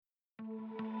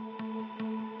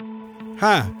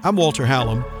Hi, I'm Walter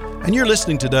Hallam, and you're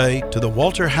listening today to the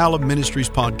Walter Hallam Ministries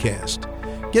podcast.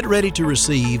 Get ready to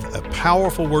receive a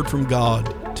powerful word from God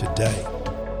today.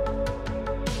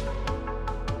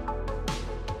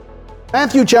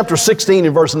 Matthew chapter 16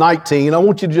 and verse 19, I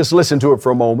want you to just listen to it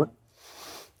for a moment.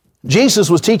 Jesus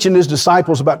was teaching his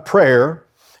disciples about prayer,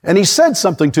 and he said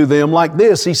something to them like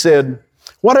this. He said,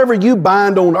 "Whatever you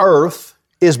bind on earth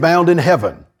is bound in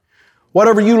heaven.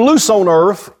 Whatever you loose on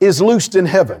earth is loosed in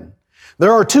heaven."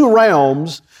 There are two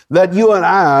realms that you and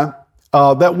I,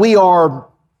 that we are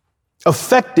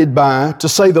affected by, to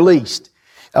say the least.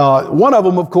 One of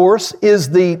them, of course,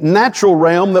 is the natural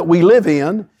realm that we live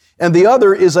in, and the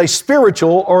other is a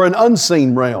spiritual or an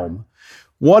unseen realm.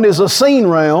 One is a seen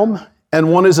realm,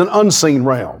 and one is an unseen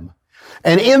realm.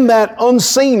 And in that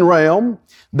unseen realm,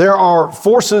 there are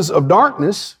forces of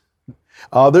darkness.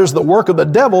 There's the work of the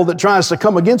devil that tries to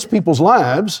come against people's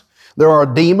lives. There are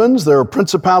demons, there are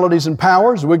principalities and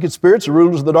powers, wicked spirits, the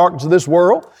rulers of the darkness of this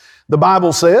world, the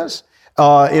Bible says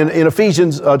in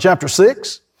Ephesians chapter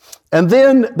 6. And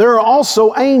then there are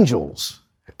also angels,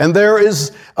 and there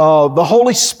is the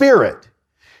Holy Spirit.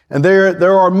 And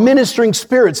there are ministering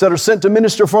spirits that are sent to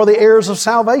minister for the heirs of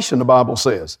salvation, the Bible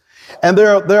says. And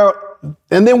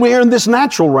and then we are in this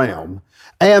natural realm.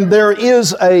 And there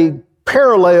is a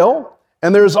parallel,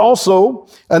 and there's also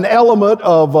an element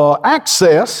of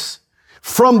access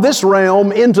from this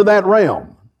realm into that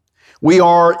realm. We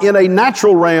are in a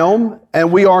natural realm,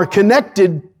 and we are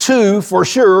connected to, for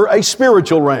sure, a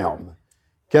spiritual realm.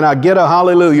 Can I get a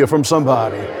hallelujah from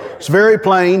somebody? It's very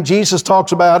plain. Jesus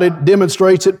talks about it,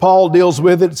 demonstrates it. Paul deals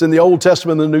with it. It's in the Old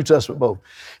Testament and the New Testament both.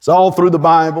 It's all through the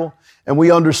Bible, and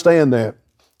we understand that.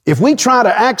 If we try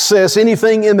to access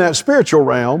anything in that spiritual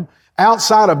realm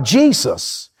outside of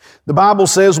Jesus, the Bible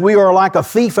says we are like a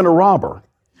thief and a robber.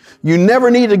 You never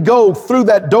need to go through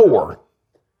that door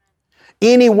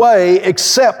any way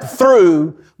except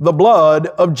through the blood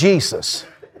of Jesus.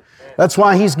 That's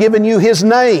why He's given you His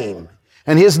name,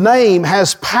 and His name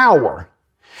has power.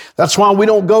 That's why we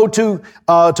don't go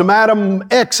to Madam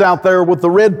X out there with the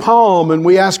red palm and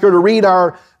we ask her to read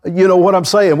our, you know what I'm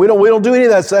saying. We don't do any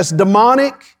of that. That's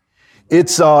demonic.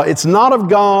 It's not of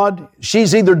God.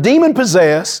 She's either demon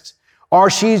possessed or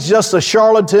she's just a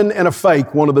charlatan and a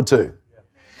fake, one of the two.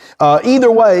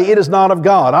 Either way, it is not of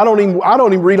God. I don't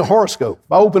even read a horoscope.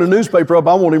 If I open a newspaper up,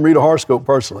 I won't even read a horoscope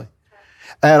personally.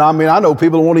 And I mean, I know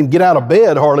people won't even get out of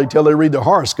bed hardly till they read the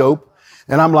horoscope.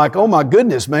 And I'm like, oh my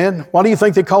goodness, man, why do you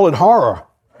think they call it horror?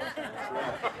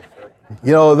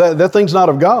 You know, that thing's not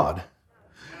of God.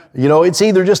 You know, it's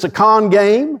either just a con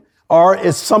game or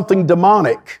it's something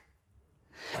demonic.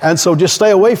 And so just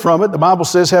stay away from it. The Bible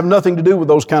says have nothing to do with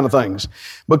those kind of things,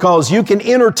 because you can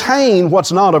entertain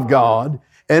what's not of God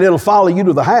and it'll follow you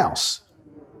to the house.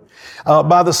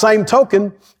 By the same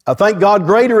token, thank God,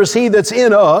 greater is He that's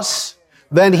in us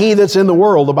than he that's in the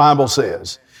world, the Bible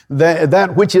says.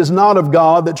 That which is not of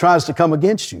God that tries to come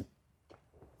against you.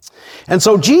 And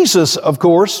so Jesus, of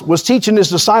course, was teaching His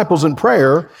disciples in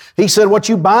prayer. He said, what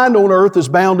you bind on earth is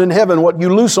bound in heaven. What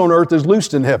you loose on earth is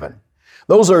loosed in heaven.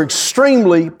 Those are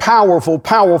extremely powerful,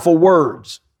 powerful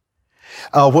words.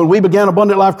 When we began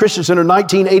Abundant Life Christian Center in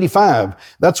 1985,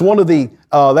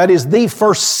 that is the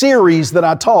first series that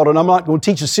I taught. And I'm not going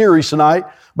to teach a series tonight,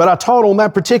 but I taught on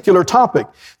that particular topic,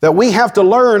 that we have to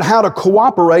learn how to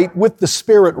cooperate with the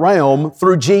spirit realm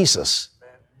through Jesus.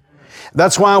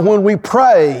 That's why when we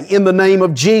pray in the name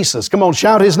of Jesus, come on,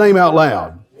 shout His name out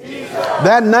loud. Jesus.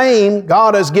 That name,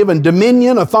 God has given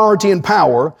dominion, authority, and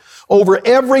power over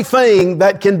everything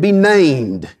that can be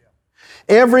named.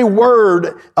 Every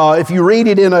word, if you read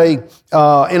it in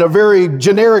a very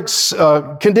generic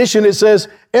condition, it says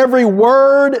every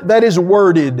word that is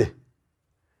worded.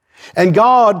 And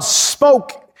God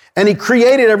spoke, and He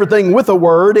created everything with a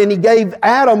word, and He gave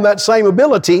Adam that same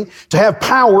ability to have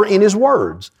power in his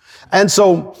words. And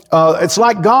so it's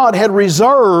like God had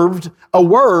reserved a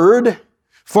word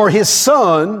for His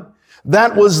Son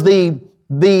that was the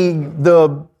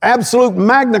absolute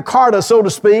Magna Carta, so to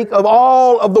speak, of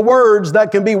all of the words that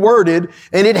can be worded,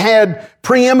 and it had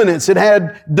preeminence, it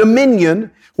had dominion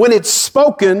when it's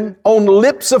spoken on the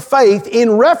lips of faith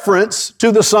in reference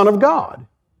to the Son of God.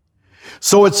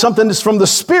 So it's something that's from the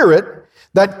Spirit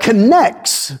that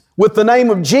connects with the name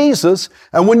of Jesus,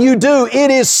 and when you do, it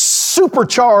is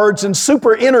supercharged and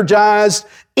super energized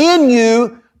in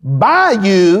you, by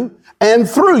you, and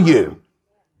through you.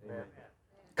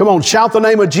 Come on, shout the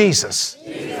name of Jesus.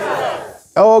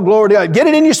 Jesus. Oh, glory to God. Get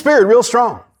it in your spirit real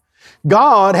strong.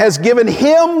 God has given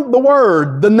Him the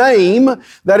word, the name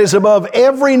that is above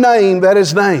every name that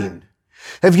is named.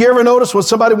 Have you ever noticed when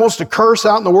somebody wants to curse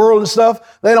out in the world and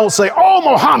stuff, they don't say, "Oh,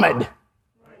 Muhammad,"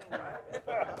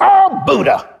 "Oh,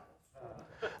 Buddha."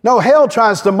 No, hell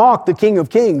tries to mock the King of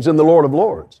Kings and the Lord of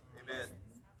Lords.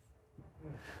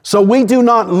 So we do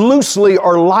not loosely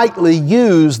or lightly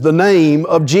use the name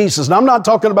of Jesus. And I'm not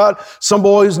talking about some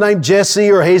boy who's named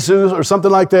Jesse or Jesus or something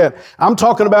like that. I'm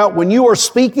talking about when you are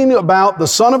speaking about the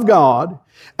Son of God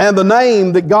and the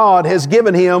name that God has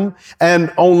given him,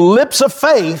 and on lips of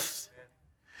faith,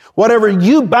 whatever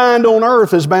you bind on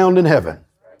earth is bound in heaven.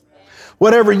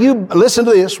 Whatever you, listen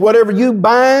to this, whatever you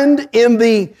bind in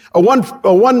the,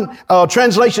 one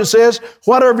translation says,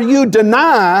 whatever you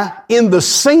deny in the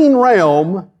seen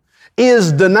realm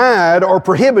is denied or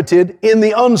prohibited in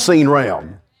the unseen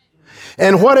realm.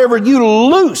 And whatever you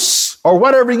loose or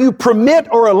whatever you permit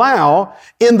or allow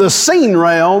in the seen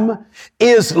realm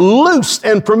is loosed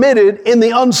and permitted in the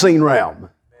unseen realm.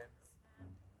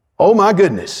 Oh my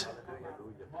goodness.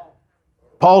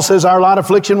 Paul says, our light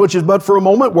affliction, which is but for a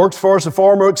moment, works for us a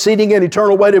far more exceeding and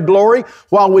eternal weight of glory,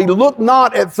 while we look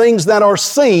not at things that are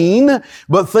seen,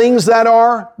 but things that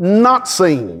are not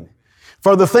seen.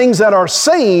 For the things that are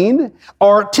seen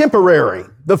are temporary.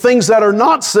 The things that are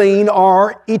not seen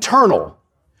are eternal.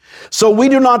 So we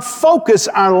do not focus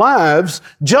our lives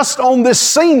just on this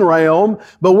seen realm,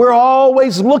 but we're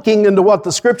always looking into what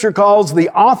the Scripture calls the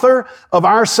author of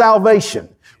our salvation.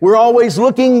 We're always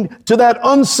looking to that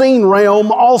unseen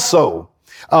realm also.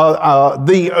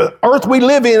 The earth we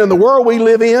live in and the world we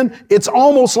live in, it's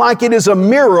almost like it is a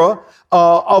mirror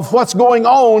of what's going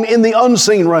on in the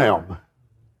unseen realm.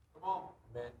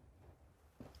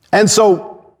 And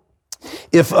so,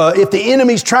 if the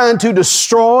enemy's trying to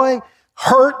destroy,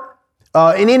 hurt,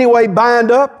 in any way bind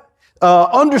up,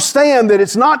 understand that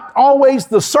it's not always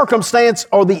the circumstance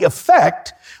or the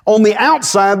effect on the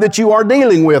outside that you are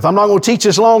dealing with. I'm not going to teach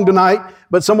this long tonight,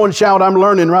 but someone shout, "I'm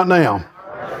learning right now."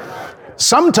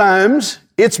 Sometimes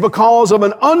it's because of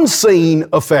an unseen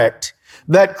effect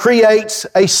that creates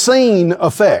a seen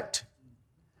effect.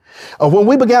 When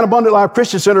we began Abundant Life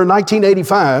Christian Center in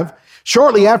 1985,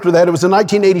 shortly after that, it was in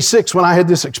 1986 when I had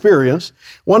this experience.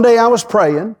 One day I was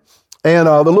praying, and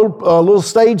the little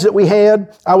stage that we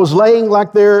had, I was laying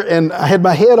like there, and I had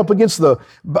my head up against the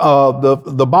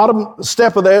bottom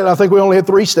step of that. I think we only had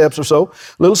 3 steps or so,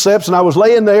 little steps, and I was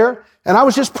laying there, and I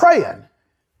was just praying.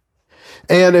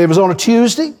 And it was on a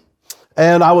Tuesday,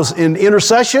 and I was in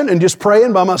intercession and just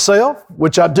praying by myself,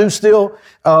 which I do still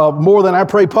more than I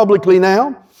pray publicly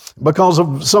now. Because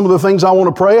of some of the things I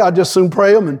want to pray, I just soon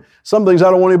pray them, and some things I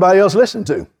don't want anybody else listening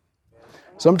to.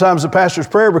 Sometimes the pastor's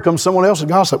prayer becomes someone else's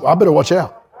gossip. I better watch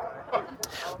out.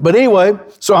 But anyway,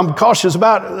 so I'm cautious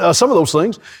about some of those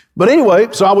things. But anyway,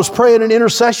 so I was praying in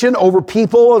intercession over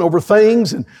people and over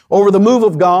things and over the move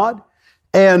of God.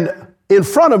 And in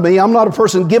front of me, I'm not a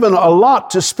person given a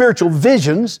lot to spiritual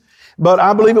visions, but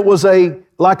I believe it was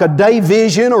like a day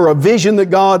vision or a vision that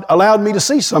God allowed me to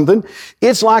see something.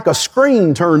 It's like a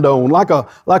screen turned on,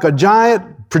 like a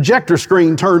giant projector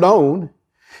screen turned on.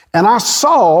 And I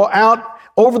saw out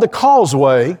over the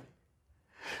causeway,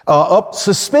 up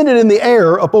suspended in the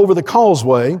air up over the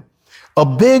causeway, a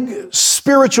big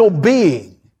spiritual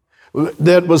being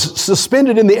that was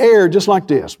suspended in the air just like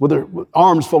this, with her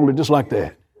arms folded just like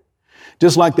that.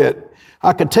 Just like that.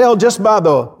 I could tell just by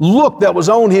the look that was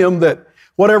on him that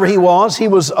whatever he was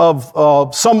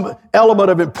of some element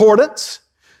of importance.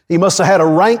 He must have had a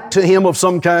rank to him of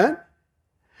some kind.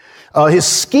 His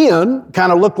skin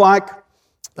kind of looked like,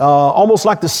 almost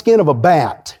like the skin of a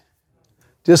bat.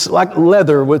 Just like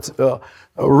leather with a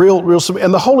real,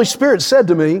 and the Holy Spirit said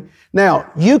to me,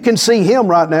 now, you can see him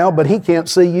right now, but he can't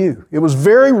see you. It was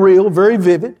very real, very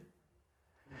vivid.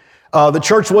 The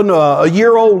church wasn't a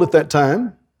year old at that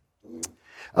time.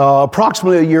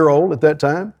 Approximately a year old at that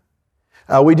time.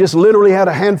 We just literally had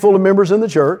a handful of members in the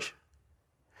church.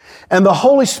 And the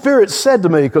Holy Spirit said to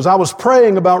me, because I was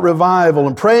praying about revival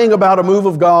and praying about a move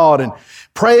of God and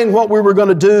praying what we were going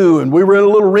to do. And we were in a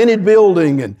little rented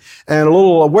building and a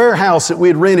little warehouse that we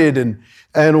had rented.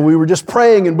 And we were just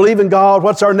praying and believing God.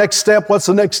 What's our next step? What's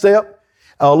the next step?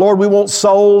 Lord, we want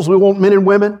souls. We want men and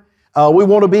women. We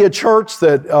want to be a church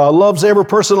that loves every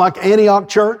person like Antioch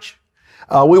Church.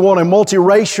 We want a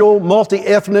multiracial,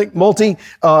 multi-ethnic,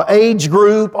 multi-age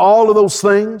group, all of those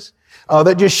things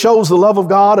that just shows the love of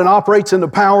God and operates in the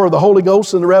power of the Holy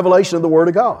Ghost and the revelation of the Word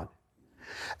of God.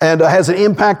 And has an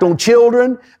impact on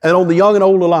children and on the young and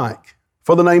old alike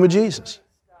for the name of Jesus.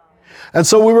 And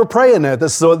so we were praying that.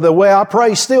 That's the way I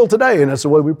pray still today, and that's the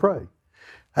way we pray.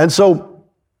 And so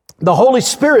the Holy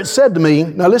Spirit said to me,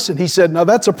 now listen, he said, now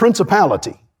that's a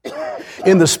principality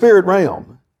in the spirit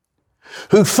realm.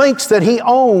 who thinks that he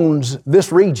owns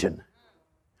this region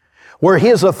where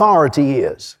his authority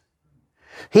is.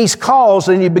 He's caused,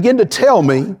 and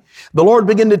the Lord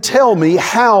began to tell me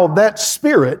how that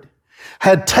spirit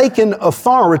had taken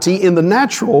authority in the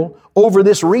natural over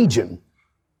this region.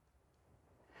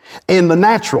 In the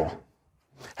natural,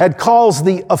 had caused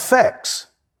the effects.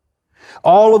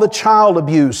 All of the child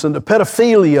abuse and the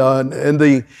pedophilia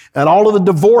and all of the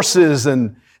divorces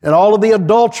and all of the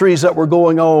adulteries that were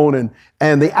going on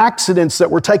and the accidents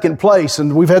that were taking place.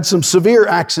 And we've had some severe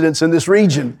accidents in this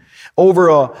region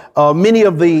over many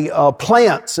of the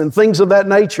plants and things of that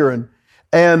nature.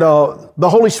 And the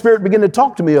Holy Spirit began to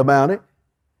talk to me about it.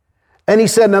 And He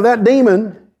said, now that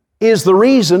demon is the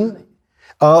reason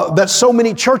that so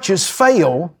many churches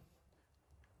fail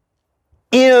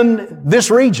in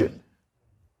this region.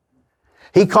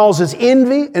 He causes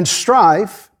envy and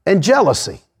strife and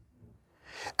jealousy.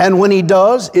 And when he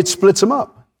does, it splits them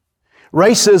up.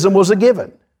 Racism was a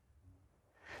given.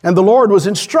 And the Lord was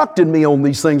instructing me on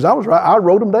these things. I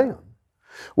wrote them down.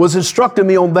 Was instructing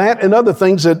me on that and other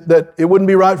things that it wouldn't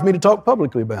be right for me to talk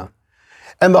publicly about.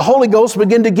 And the Holy Ghost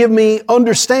began to give me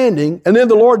understanding. And then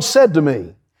the Lord said to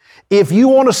me, if you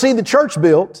want to see the church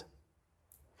built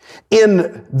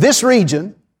in this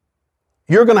region,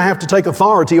 you're going to have to take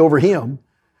authority over him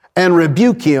and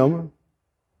rebuke him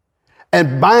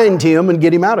and bind him and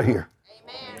get him out of here.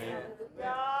 Amen.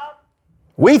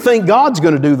 We think God's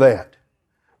going to do that,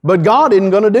 but God isn't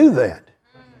going to do that.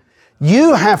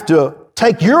 You have to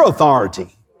take your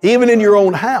authority, even in your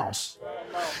own house.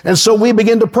 And so we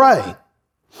begin to pray.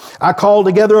 I called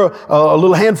together a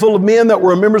little handful of men that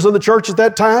were members of the church at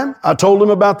that time. I told them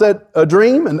about that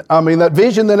dream that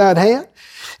vision that I'd had.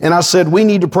 And I said, we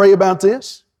need to pray about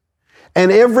this.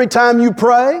 And every time you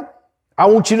pray, I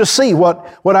want you to see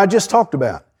what I just talked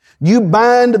about. You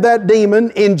bind that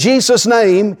demon in Jesus'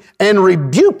 name and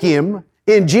rebuke him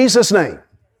in Jesus' name.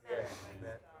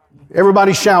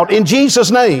 Everybody shout, in Jesus'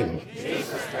 name.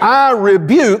 I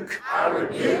rebuke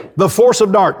the force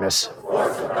of darkness.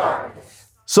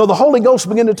 So the Holy Ghost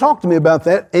began to talk to me about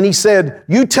that. And He said,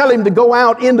 you tell him to go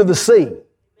out into the sea.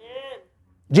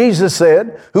 Jesus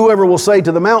said, whoever will say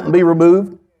to the mountain, be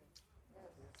removed,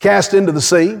 cast into the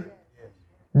sea,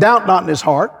 doubt not in his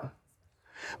heart,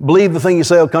 believe the thing you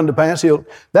say will come to pass.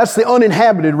 That's the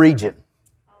uninhabited region.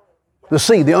 The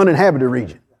sea, the uninhabited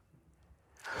region.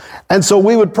 And so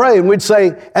we would pray and we'd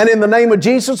say, and in the name of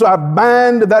Jesus, I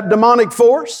bind that demonic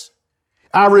force.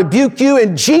 I rebuke you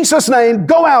in Jesus' name.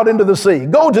 Go out into the sea.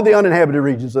 Go to the uninhabited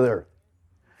regions of the earth.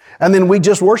 And then we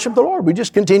just worship the Lord. We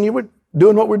just continue with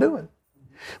doing what we're doing.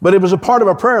 But it was a part of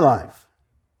our prayer life.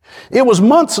 It was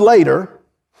months later,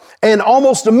 and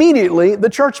almost immediately, the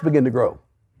church began to grow.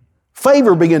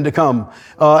 Favor began to come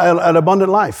at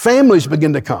Abundant Life. Families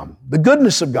began to come. The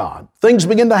goodness of God. Things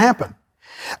begin to happen.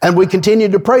 And we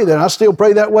continued to pray that. I still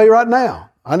pray that way right now.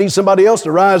 I need somebody else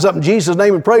to rise up in Jesus'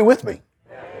 name and pray with me.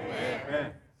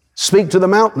 Amen. Speak to the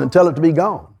mountain and tell it to be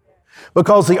gone.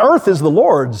 Because the earth is the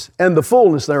Lord's and the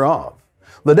fullness thereof.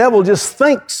 The devil just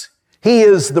thinks he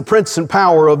is the prince and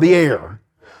power of the air.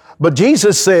 But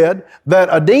Jesus said that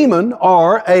a demon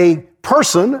or a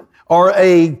person or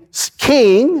a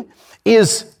king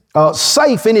is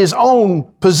safe in his own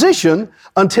position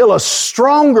until a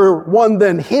stronger one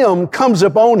than him comes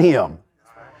upon him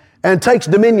and takes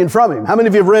dominion from him. How many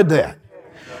of you have read that?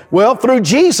 Well, through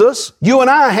Jesus, you and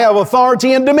I have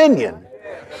authority and dominion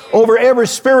over every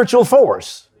spiritual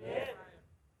force.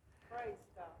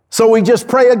 So we just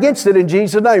pray against it in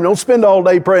Jesus' name. Don't spend all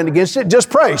day praying against it. Just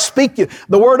pray. Speak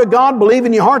the word of God. Believe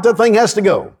in your heart. That thing has to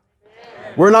go.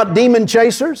 We're not demon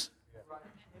chasers.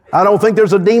 I don't think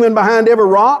there's a demon behind every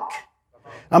rock.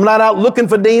 I'm not out looking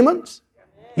for demons.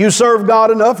 You serve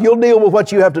God enough, you'll deal with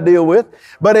what you have to deal with.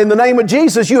 But in the name of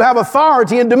Jesus, you have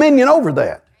authority and dominion over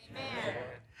that. Amen.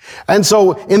 And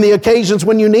so in the occasions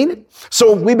when you need it,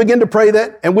 so we begin to pray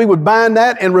that, and we would bind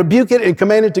that and rebuke it and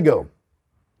command it to go.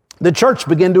 The church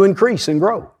began to increase and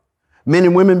grow. Men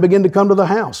and women began to come to the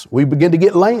house. We began to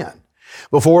get land.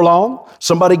 Before long,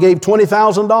 somebody gave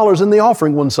 $20,000 in the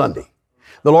offering one Sunday.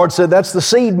 The Lord said, that's the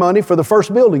seed money for the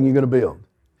first building you're going to build.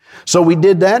 So we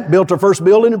did that, built our first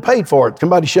building and paid for it.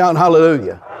 Somebody shout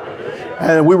hallelujah. Hallelujah.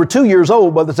 And we were 2 years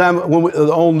old by the time when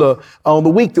on the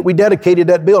week that we dedicated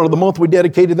that building, or the month we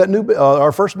dedicated that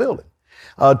our first building.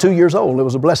 2 years old. It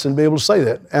was a blessing to be able to say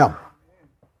that. Now,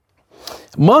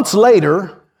 months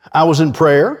later, I was in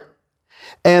prayer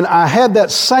and I had that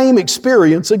same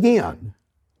experience again.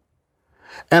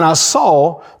 And I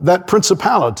saw that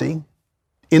principality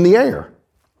in the air.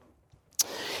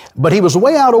 But he was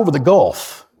way out over the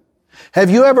Gulf. Have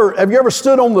you ever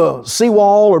stood on the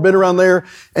seawall or been around there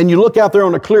and you look out there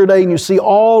on a clear day and you see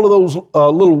all of those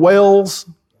little wells?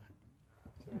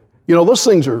 You know, those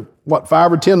things are,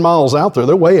 5 or 10 miles out there.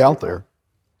 They're way out there.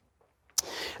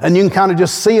 And you can kind of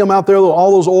just see them out there,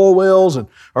 all those oil wells,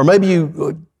 or maybe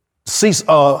you see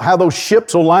how those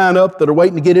ships will line up that are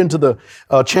waiting to get into the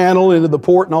channel, into the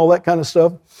port and all that kind of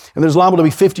stuff. And there's liable to be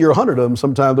 50 or 100 of them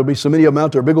sometimes. There'll be so many of them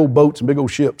out there, big old boats and big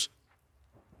old ships.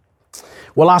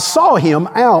 Well, I saw him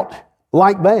out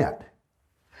like that.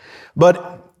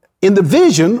 But in the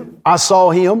vision, I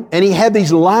saw him, and he had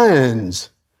these lines,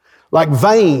 like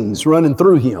veins running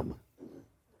through him.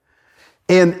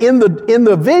 And in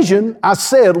the vision, I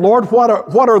said, Lord, what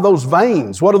are those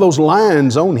veins? What are those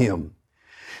lines on him?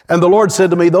 And the Lord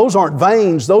said to me, those aren't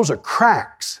veins, those are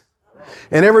cracks.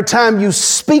 And every time you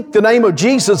speak the name of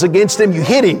Jesus against him, you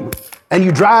hit him and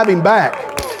you drive him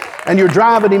back. And you're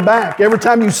driving him back. Every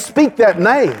time you speak that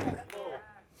name,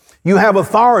 you have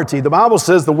authority. The Bible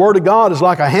says the Word of God is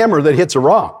like a hammer that hits a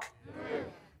rock.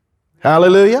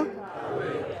 Hallelujah.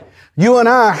 You and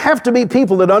I have to be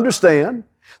people that understand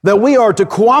that we are to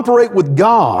cooperate with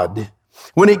God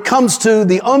when it comes to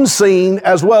the unseen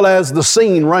as well as the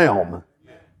seen realm.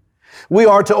 We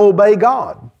are to obey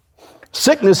God.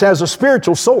 Sickness has a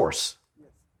spiritual source.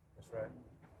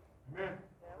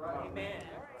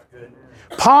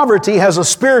 Poverty has a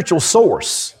spiritual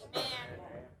source.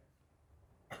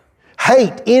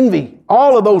 Hate, envy,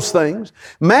 all of those things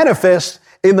manifest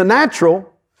in the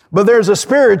natural, but there's a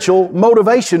spiritual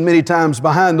motivation many times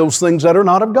behind those things that are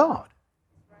not of God.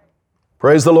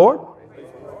 Praise the Lord.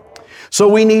 So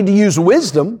we need to use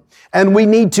wisdom, and we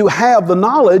need to have the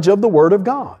knowledge of the Word of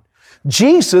God.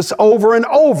 Jesus over and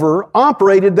over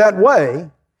operated that way.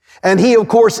 And He, of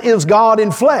course, is God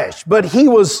in flesh, but He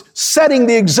was setting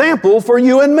the example for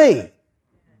you and me.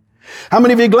 How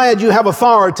many of you are glad you have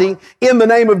authority in the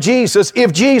name of Jesus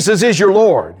if Jesus is your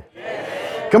Lord?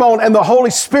 Yes. Come on, and the Holy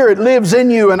Spirit lives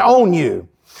in you and on you.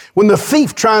 When the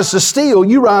thief tries to steal,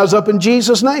 you rise up in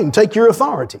Jesus' name. Take your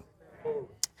authority.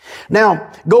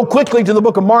 Now, go quickly to the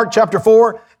book of Mark chapter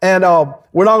 4, and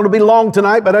we're not going to be long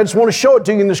tonight, but I just want to show it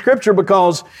to you in the Scripture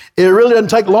because it really doesn't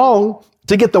take long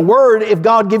to get the Word if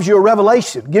God gives you a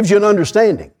revelation, gives you an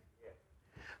understanding.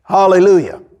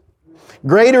 Hallelujah.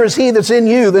 Greater is He that's in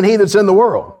you than he that's in the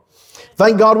world.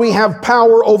 Thank God we have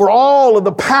power over all of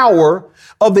the power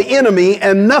of the enemy,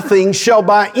 and nothing shall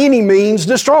by any means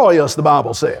destroy us, the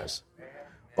Bible says.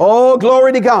 Oh,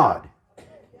 glory to God.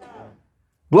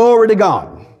 Glory to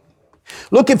God.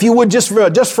 Look, if you would, just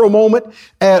for a moment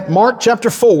at Mark chapter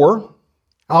 4.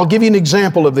 I'll give you an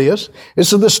example of this.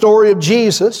 This is the story of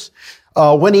Jesus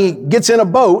when He gets in a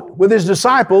boat with His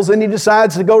disciples and He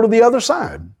decides to go to the other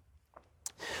side.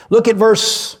 Look at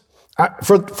verse,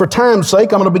 for time's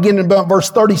sake, I'm going to begin in about verse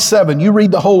 37. You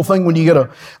read the whole thing when you get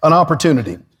an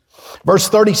opportunity. Verse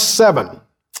 37.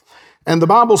 And the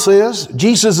Bible says,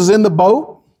 Jesus is in the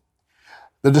boat.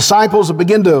 The disciples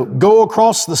begin to go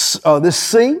across this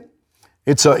sea.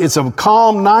 It's a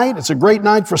calm night. It's a great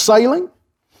night for sailing.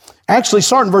 Actually,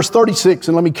 start in verse 36,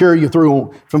 and let me carry you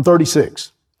through from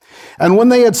 36. And when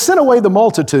they had sent away the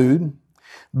multitude,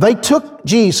 they took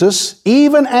Jesus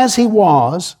even as He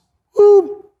was.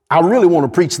 Ooh, I really want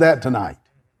to preach that tonight.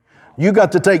 You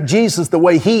got to take Jesus the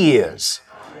way He is.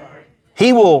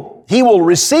 He will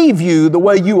receive you the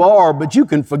way you are, but you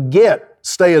can forget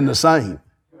staying the same.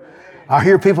 I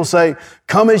hear people say,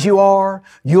 come as you are,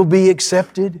 you'll be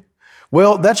accepted.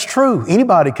 Well, that's true.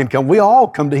 Anybody can come. We all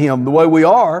come to Him the way we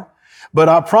are. But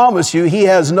I promise you, He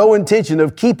has no intention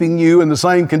of keeping you in the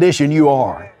same condition you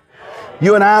are.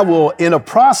 You and I will, in a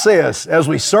process, as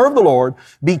we serve the Lord,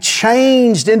 be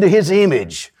changed into His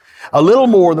image. A little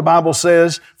more, the Bible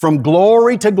says, from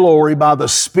glory to glory by the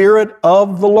Spirit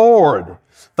of the Lord.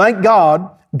 Thank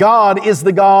God. God is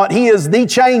the God. He is the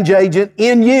change agent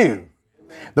in you.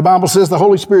 The Bible says the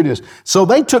Holy Spirit is. So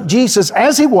they took Jesus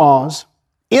as He was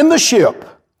in the ship,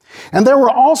 and there were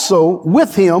also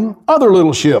with Him other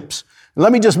little ships. And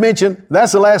let me just mention,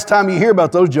 that's the last time you hear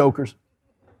about those jokers.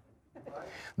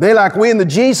 They like, we in the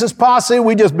Jesus posse,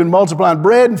 we just been multiplying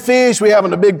bread and fish, we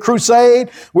having a big crusade,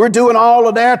 we're doing all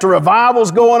of that, the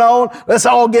revival's going on, let's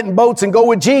all get in boats and go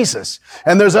with Jesus.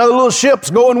 And there's other little ships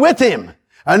going with Him.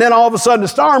 And then all of a sudden the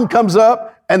storm comes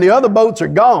up and the other boats are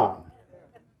gone.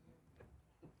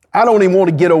 I don't even want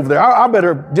to get over there. I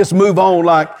better just move on.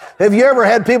 Like, have you ever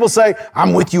had people say,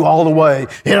 I'm with you all the way.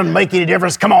 It doesn't make any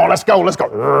difference. Come on, let's go. Let's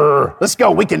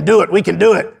go. We can do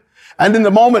it. And in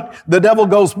the moment the devil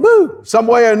goes, boo, some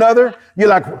way or another, you're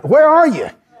like, where are you?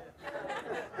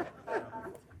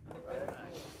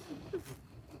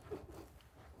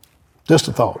 Just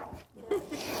a thought.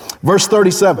 Verse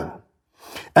 37.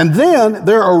 And then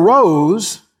there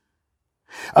arose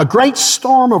a great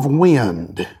storm of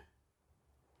wind,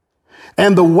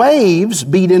 and the waves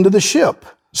beat into the ship,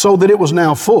 so that it was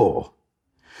now full.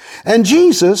 And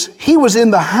Jesus, he was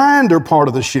in the hinder part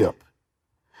of the ship,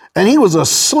 and he was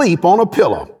asleep on a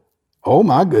pillow. Oh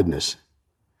my goodness.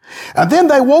 And then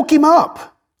they woke him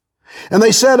up, and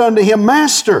they said unto him,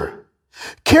 Master,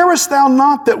 carest thou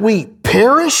not that we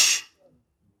perish?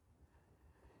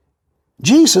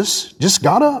 Jesus just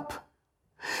got up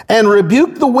and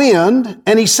rebuked the wind,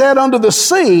 and he said unto the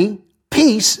sea,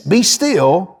 Peace, be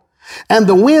still. And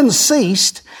the wind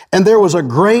ceased, and there was a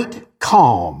great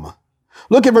calm.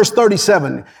 Look at verse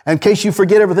 37. In case you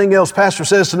forget everything else Pastor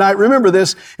says tonight, remember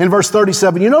this in verse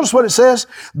 37. You notice what it says?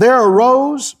 There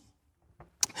arose,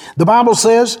 the Bible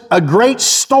says, a great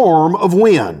storm of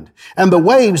wind, and the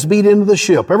waves beat into the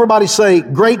ship. Everybody say,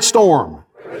 great storm.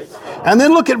 Great storm. And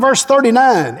then look at verse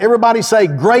 39. Everybody say,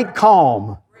 great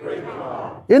calm. Great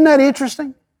calm. Isn't that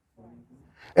interesting?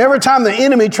 Every time the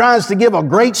enemy tries to give a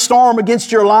great storm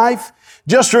against your life,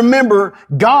 just remember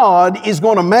God is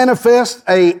going to manifest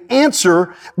an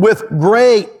answer with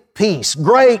great peace,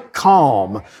 great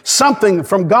calm. Something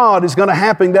from God is going to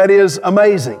happen that is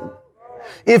amazing.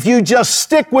 If you just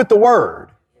stick with the Word.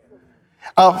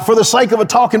 For the sake of a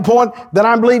talking point that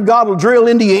I believe God will drill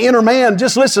into your inner man,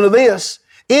 just listen to this.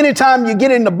 Anytime you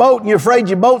get in the boat and you're afraid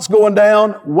your boat's going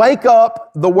down, wake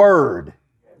up the Word.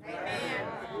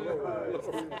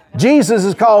 Jesus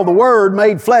is called the Word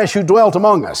made flesh who dwelt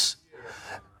among us.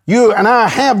 You and I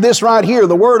have this right here,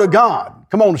 the Word of God.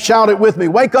 Come on, shout it with me.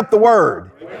 Wake up the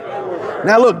Word.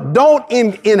 Now look, don't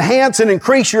enhance and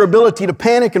increase your ability to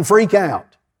panic and freak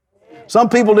out. Some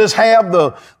people just have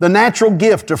the natural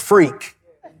gift to freak.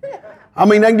 I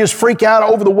mean, they can just freak out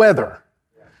over the weather.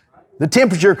 The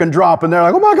temperature can drop and they're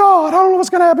like, oh my God, I don't know what's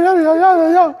going to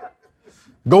happen.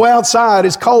 Go outside,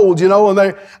 it's cold, and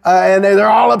they're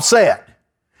all upset.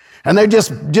 And they're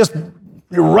just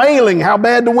railing how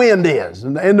bad the wind is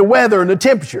and the weather and the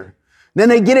temperature. Then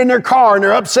they get in their car and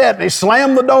they're upset. They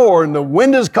slam the door and the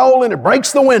window's cold and it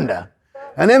breaks the window.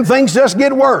 And then things just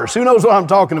get worse. Who knows what I'm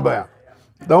talking about?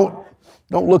 Don't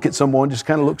look at someone, just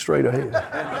kind of look straight ahead.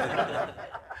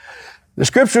 The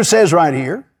scripture says right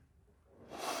here,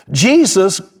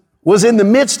 Jesus was in the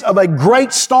midst of a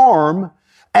great storm,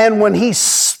 and when he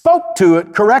spoke to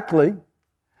it correctly,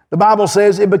 the Bible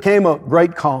says it became a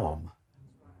great calm.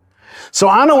 So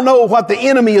I don't know what the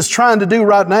enemy is trying to do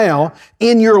right now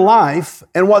in your life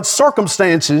and what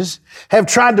circumstances have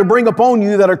tried to bring upon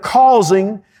you that are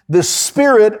causing the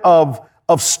spirit of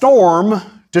storm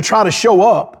to try to show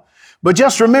up. But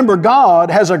just remember, God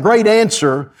has a great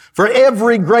answer for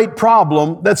every great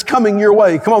problem that's coming your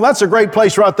way. Come on, that's a great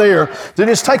place right there to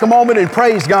just take a moment and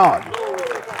praise God.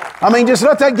 I mean, just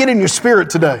let that get in your spirit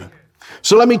today.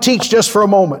 So let me teach just for a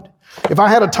moment. If I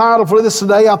had a title for this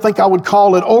today, I think I would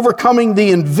call it Overcoming the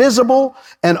Invisible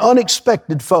and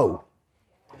Unexpected Foe.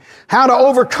 How to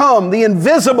overcome the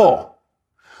invisible,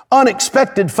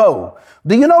 unexpected foe.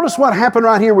 Do you notice what happened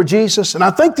right here with Jesus? And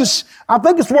I think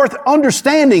it's worth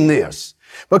understanding this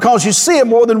because you see it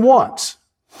more than once.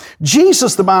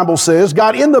 Jesus, the Bible says,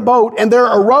 got in the boat and there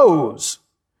arose.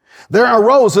 And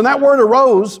that word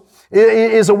arose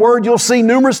is a word you'll see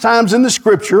numerous times in the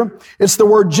scripture. It's the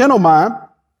word genomai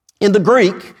in the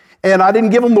Greek. And I didn't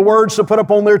give them the words to put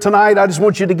up on there tonight. I just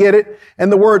want you to get it.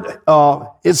 And the word,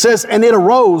 it says, and it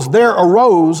arose, there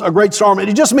arose a great storm.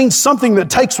 It just means something that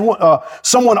takes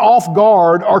someone off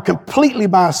guard or completely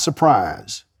by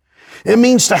surprise. It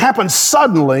means to happen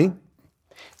suddenly,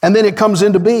 and then it comes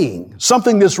into being.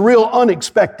 Something that's real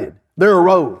unexpected. There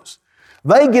arose.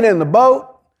 They get in the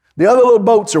boat. The other little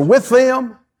boats are with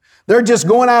them. They're just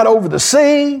going out over the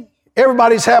sea.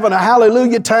 Everybody's having a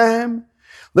hallelujah time.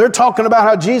 They're talking about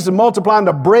how Jesus multiplying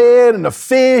the bread and the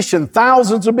fish and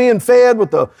thousands are being fed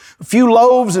with a few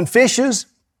loaves and fishes.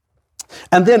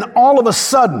 And then all of a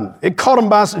sudden, it caught them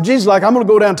by, Jesus is like, I'm going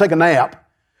to go down and take a nap.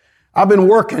 I've been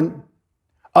working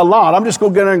a lot. I'm just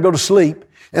going to get down and go to sleep.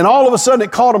 And all of a sudden,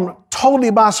 it caught him totally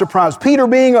by surprise. Peter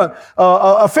being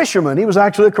a fisherman, he was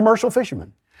actually a commercial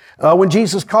fisherman when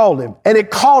Jesus called him. And it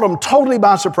caught him totally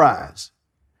by surprise.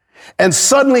 And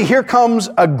suddenly, here comes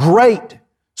a great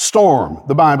storm,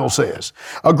 the Bible says.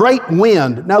 A great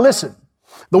wind. Now listen,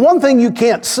 the one thing you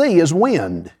can't see is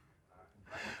wind.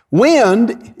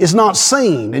 Wind is not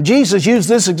seen. And Jesus used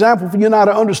this example for you and I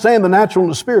to understand the natural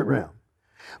and the spirit realm.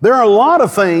 There are a lot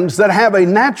of things that have a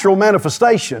natural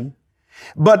manifestation,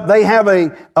 but they have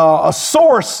a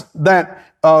source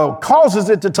that causes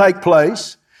it to take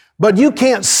place, but you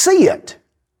can't see it.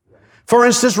 For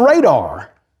instance, radar.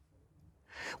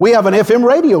 We have an FM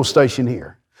radio station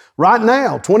here right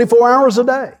now, 24 hours a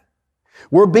day.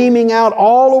 We're beaming out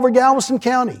all over Galveston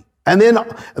County. And then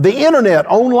the internet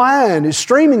online is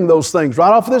streaming those things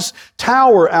right off of this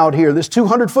tower out here, this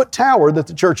 200-foot tower that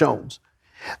the church owns.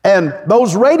 And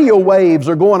those radio waves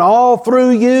are going all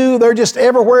through you. They're just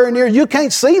everywhere near. You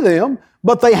can't see them,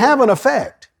 but they have an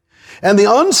effect. And the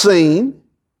unseen,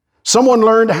 someone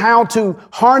learned how to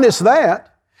harness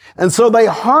that. And so they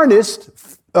harnessed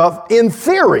in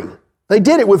theory. They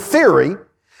did it with theory.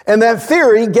 And that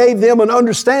theory gave them an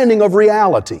understanding of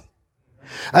reality.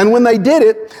 And when they did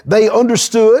it, they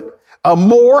understood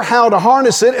more how to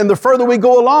harness it. And the further we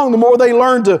go along, the more they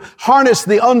learn to harness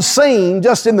the unseen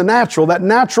just in the natural, that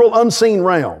natural unseen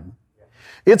realm.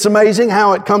 It's amazing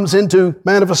how it comes into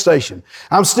manifestation.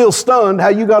 I'm still stunned how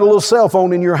you got a little cell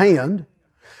phone in your hand.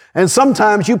 And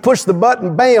sometimes you push the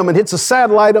button, bam, and hits a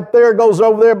satellite up there, goes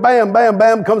over there, bam, bam,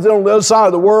 bam, comes in on the other side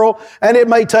of the world. And it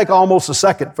may take almost a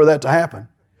second for that to happen.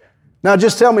 Now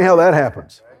just tell me how that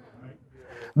happens.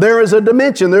 There is a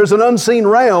dimension, there's an unseen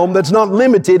realm that's not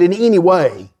limited in any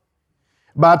way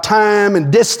by time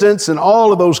and distance and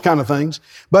all of those kind of things.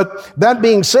 But that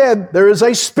being said, there is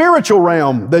a spiritual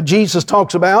realm that Jesus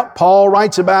talks about. Paul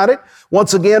writes about it.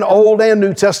 Once again, Old and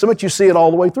New Testament, you see it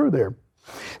all the way through there.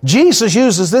 Jesus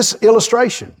uses this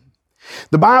illustration.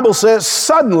 The Bible says,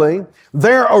 suddenly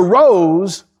there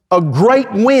arose a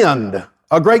great wind,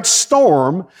 a great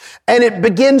storm, and it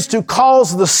begins to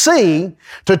cause the sea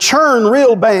to churn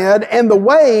real bad, and the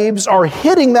waves are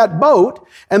hitting that boat,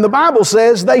 and the Bible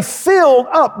says they filled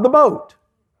up the boat.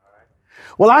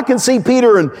 Well, I can see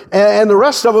Peter and the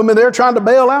rest of them, and they're trying to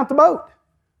bail out the boat.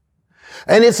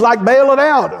 And it's like, bail it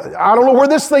out. I don't know where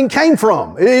this thing came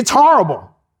from. It's horrible.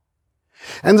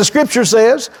 And the scripture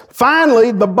says,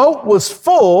 finally, the boat was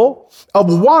full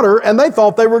of water and they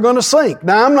thought they were going to sink.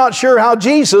 Now, I'm not sure how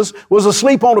Jesus was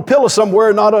asleep on a pillow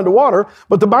somewhere not underwater,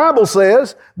 but the Bible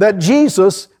says that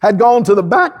Jesus had gone to the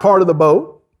back part of the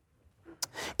boat,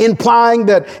 implying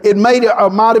that it might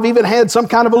have even had some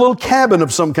kind of a little cabin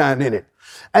of some kind in it.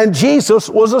 And Jesus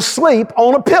was asleep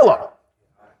on a pillow.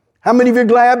 How many of you are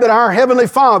glad that our Heavenly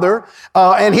Father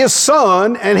and His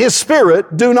Son and His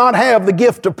Spirit do not have the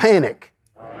gift of panic?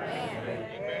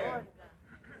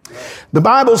 The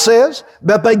Bible says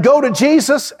that they go to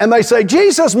Jesus and they say,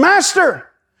 Jesus, Master,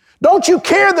 don't you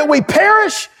care that we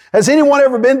perish? Has anyone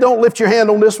ever been? Don't lift your hand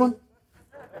on this one.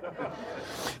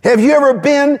 Have you ever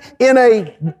been in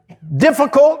a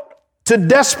difficult to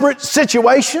desperate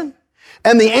situation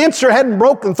and the answer hadn't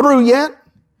broken through yet?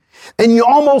 And you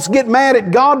almost get mad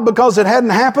at God because it hadn't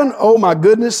happened? Oh my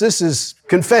goodness, this is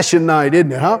confession night,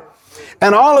 isn't it, huh?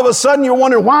 And all of a sudden you're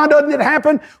wondering, why doesn't it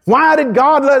happen? Why did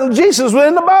God let Jesus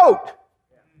in the boat?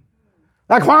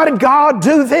 Like, why did God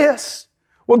do this?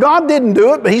 Well, God didn't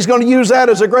do it, but He's going to use that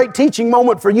as a great teaching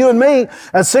moment for you and me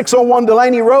at 601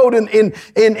 Delaney Road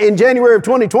in January of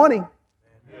 2020.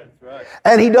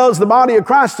 And He does the body of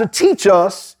Christ to teach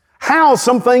us how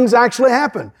some things actually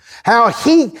happen. How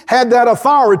He had that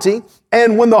authority,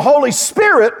 and when the Holy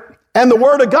Spirit and the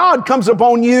Word of God comes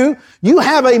upon you, you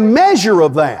have a measure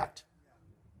of that.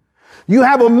 You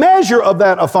have a measure of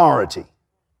that authority.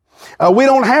 We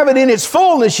don't have it in its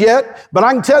fullness yet, but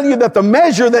I can tell you that the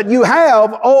measure that you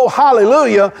have, oh,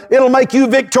 hallelujah, it'll make you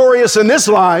victorious in this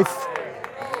life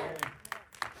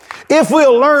if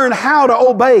we'll learn how to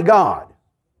obey God,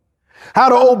 how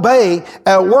to obey,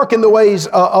 work in the ways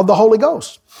of the Holy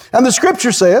Ghost. And the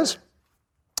Scripture says,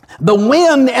 the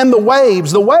wind and the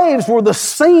waves were the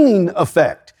seen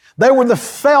effect. They were the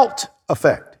felt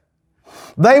effect.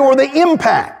 They were the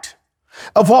impact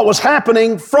of what was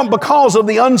happening because of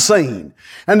the unseen.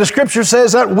 And the Scripture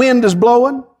says that wind is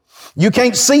blowing. You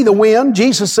can't see the wind.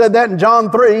 Jesus said that in John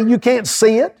 3. You can't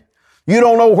see it. You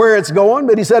don't know where it's going,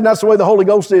 but He said that's the way the Holy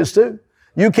Ghost is too.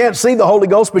 You can't see the Holy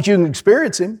Ghost, but you can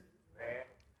experience Him.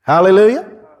 Hallelujah.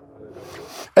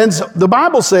 And so the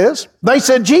Bible says, they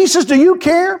said, Jesus, do you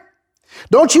care?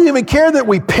 Don't you even care that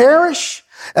we perish?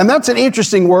 And that's an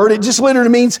interesting word. It just literally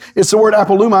means, it's the word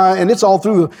apolumai, and it's all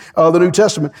through the New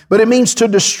Testament. But it means to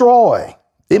destroy.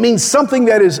 It means something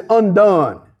that is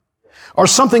undone, or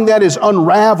something that is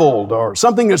unraveled, or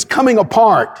something that's coming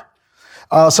apart,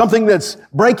 something that's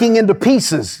breaking into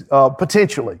pieces,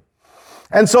 potentially.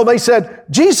 And so they said,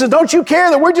 Jesus, don't you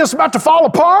care that we're just about to fall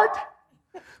apart?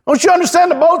 Don't you understand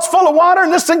the boat's full of water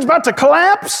and this thing's about to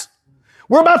collapse?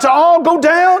 We're about to all go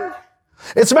down.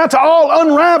 It's about to all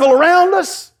unravel around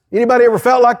us. Anybody ever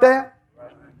felt like that?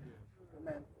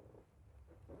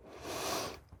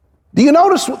 Do you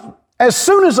notice as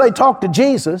soon as they talked to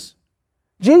Jesus,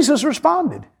 Jesus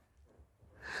responded.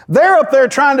 They're up there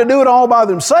trying to do it all by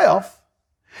themselves.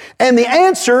 And the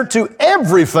answer to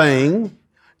everything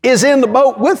is in the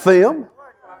boat with them.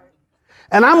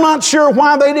 And I'm not sure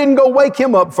why they didn't go wake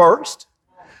him up first.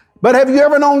 But have you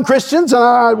ever known Christians,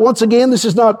 and once again, this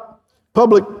is not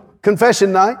public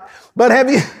confession night, but have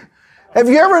you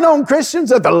ever known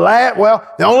Christians that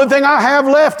the only thing I have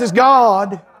left is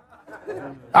God.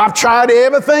 I've tried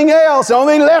everything else. The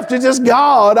only thing left is just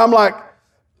God. I'm like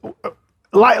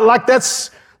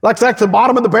that's the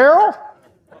bottom of the barrel.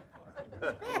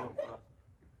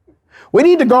 We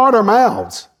need to guard our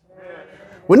mouths.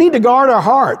 We need to guard our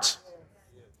hearts.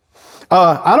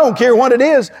 I don't care what it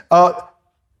is.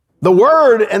 The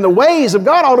Word and the ways of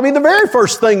God ought to be the very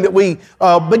first thing that we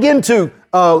begin to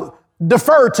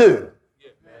defer to.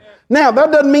 Now,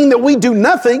 that doesn't mean that we do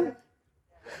nothing.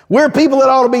 We're people that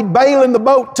ought to be bailing the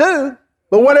boat too.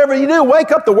 But whatever you do,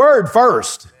 wake up the Word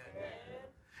first.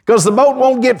 Because the boat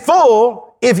won't get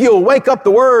full if you'll wake up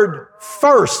the Word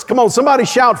first. Come on, somebody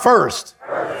shout first.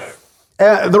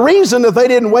 The reason that they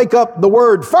didn't wake up the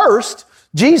Word first,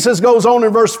 Jesus goes on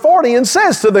in verse 40 and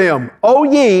says to them, O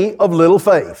ye of little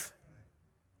faith.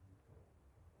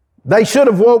 They should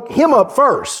have woke him up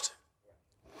first.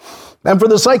 And for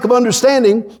the sake of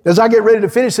understanding, as I get ready to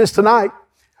finish this tonight,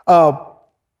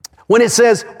 when it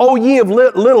says, O ye of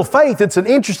little faith, it's an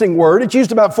interesting word. It's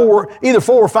used about either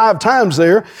four or five times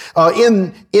there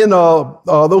in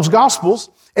those Gospels.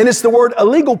 And it's the word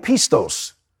illegal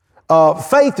pistos.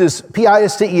 Faith is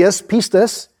P-I-S-T-E-S,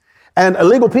 pistos. And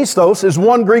illegal pistos is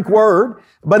one Greek word,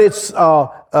 but it's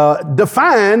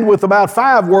defined with about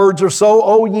 5 words or so,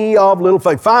 O ye of little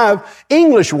faith. 5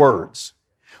 English words.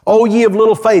 O ye of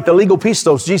little faith, illegal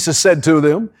pistos, Jesus said to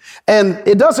them. And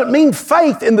it doesn't mean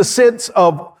faith in the sense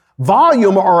of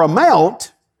volume or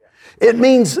amount. It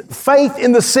means faith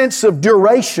in the sense of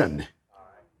duration.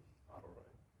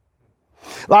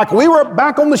 Like we were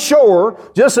back on the shore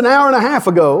just an hour and a half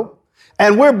ago,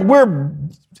 and we're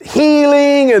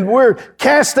healing and we're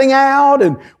casting out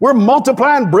and we're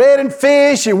multiplying bread and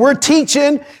fish and we're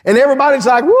teaching, and everybody's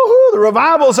like, woohoo, the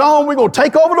revival's on, we're going to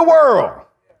take over the world.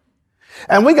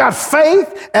 And we got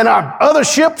faith, and our other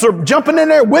ships are jumping in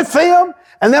there with them,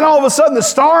 and then all of a sudden the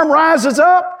storm rises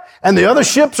up and the other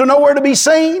ships are nowhere to be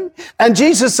seen. And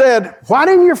Jesus said, why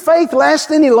didn't your faith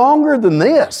last any longer than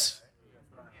this?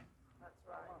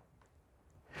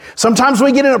 Sometimes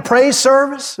we get in a praise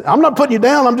service. I'm not putting you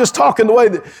down. I'm just talking the way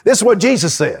that this is what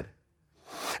Jesus said.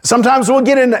 Sometimes we'll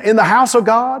get in the house of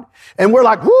God and we're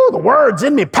like, whoo, the word's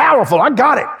in me powerful. I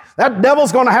got it. That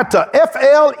devil's going to have to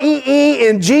F-L-E-E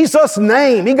in Jesus'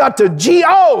 name. He got to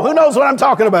G-O. Who knows what I'm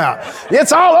talking about?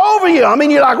 It's all over you. I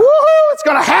mean, you're like, woohoo, it's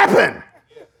going to happen.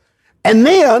 And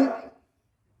then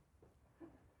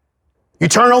you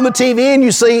turn on the TV and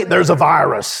you see there's a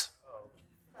virus.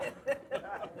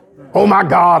 Oh my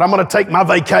God, I'm going to take my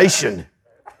vacation.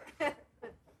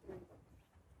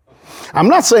 I'm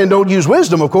not saying don't use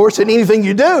wisdom, of course, in anything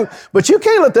you do, but you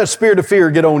can't let that spirit of fear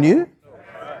get on you.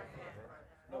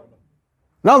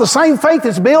 No, the same faith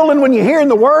is building when you're hearing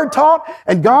the word taught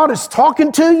and God is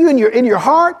talking to you in your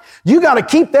heart. You got to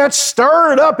keep that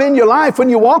stirred up in your life when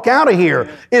you walk out of here,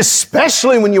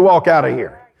 especially when you walk out of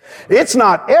here. It's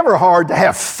not ever hard to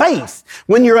have faith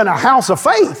when you're in a house of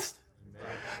faith.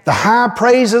 The high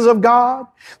praises of God,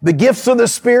 the gifts of the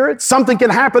Spirit, something can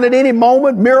happen at any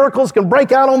moment. Miracles can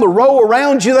break out on the row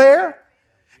around you there.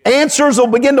 Answers will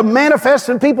begin to manifest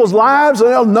in people's lives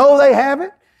and they'll know they have it.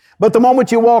 But the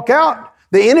moment you walk out,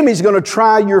 the enemy's going to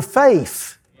try your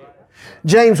faith.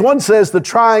 James 1 says, the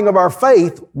trying of our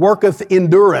faith worketh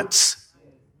endurance.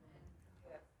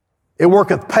 It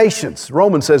worketh patience.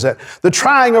 Romans says that. The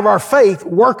trying of our faith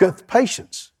worketh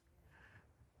patience.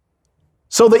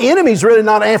 So the enemy's really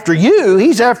not after you,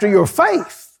 he's after your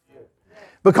faith.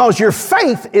 Because your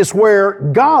faith is where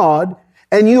God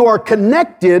and you are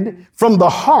connected from the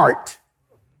heart.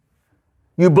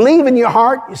 You believe in your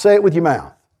heart, you say it with your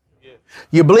mouth.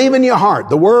 You believe in your heart,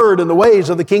 the word and the ways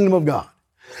of the kingdom of God.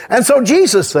 And so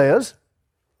Jesus says,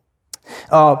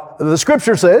 the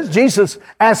scripture says, Jesus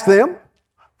asked them,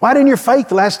 why didn't your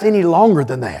faith last any longer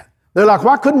than that? They're like,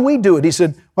 why couldn't we do it? He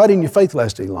said, why didn't your faith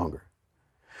last any longer?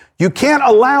 You can't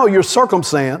allow your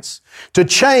circumstance to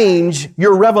change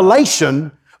your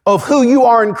revelation of who you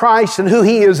are in Christ and who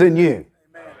He is in you.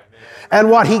 And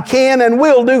what He can and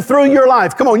will do through your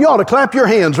life. Come on, you ought to clap your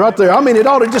hands right there. I mean, it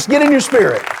ought to just get in your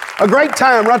spirit. A great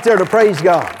time right there to praise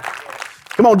God.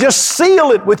 Come on, just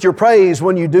seal it with your praise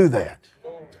when you do that.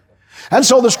 And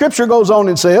so the scripture goes on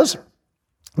and says,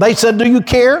 they said, do you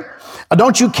care?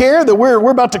 Don't you care that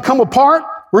we're about to come apart?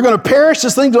 We're going to perish.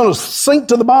 This thing's going to sink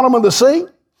to the bottom of the sea.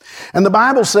 And the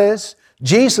Bible says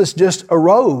Jesus just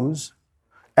arose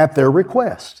at their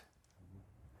request.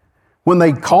 When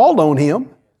they called on him,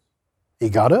 he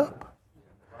got up.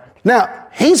 Now,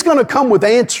 he's going to come with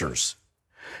answers.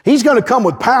 He's going to come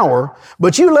with power,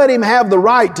 but you let him have the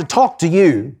right to talk to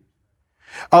you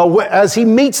as he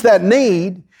meets that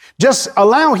need. Just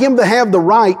allow him to have the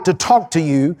right to talk to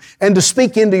you and to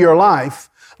speak into your life.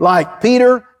 Like,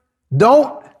 Peter,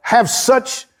 don't have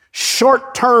such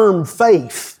short-term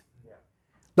faith.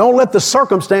 Don't let the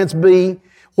circumstance be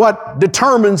what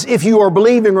determines if you are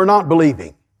believing or not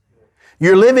believing.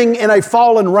 You're living in a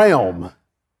fallen realm,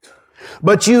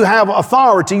 but you have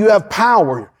authority, you have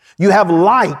power, you have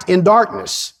light in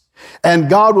darkness, and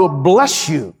God will bless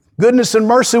you. Goodness and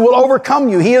mercy will overcome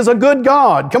you. He is a good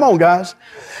God. Come on, guys.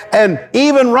 And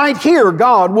even right here,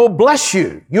 God will bless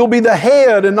you. You'll be the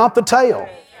head and not the tail.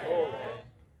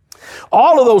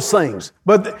 All of those things.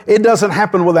 But it doesn't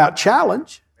happen without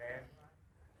challenge.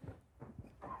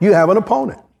 You have an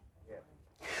opponent.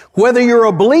 Whether you're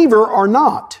a believer or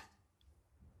not.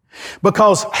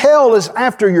 Because hell is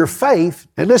after your faith.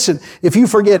 And listen, if you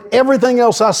forget everything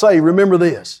else I say, remember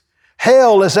this.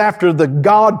 Hell is after the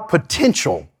God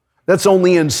potential that's on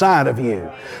the inside of you.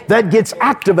 That gets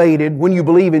activated when you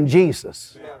believe in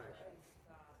Jesus.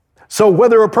 So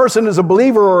whether a person is a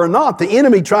believer or not, the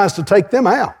enemy tries to take them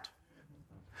out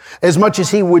as much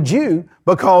as he would you,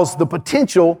 because the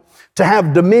potential to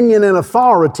have dominion and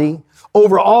authority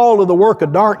over all of the work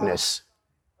of darkness,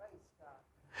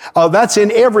 that's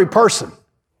in every person.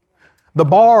 The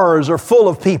bars are full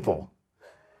of people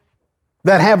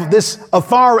that have this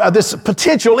authority, this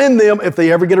potential in them if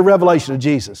they ever get a revelation of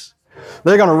Jesus.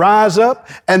 They're going to rise up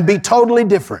and be totally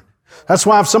different. That's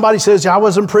why if somebody says, I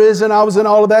was in prison, I was in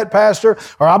all of that, Pastor,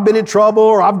 or I've been in trouble,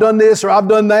 or I've done this, or I've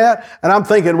done that, and I'm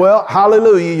thinking, well,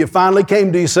 hallelujah, you finally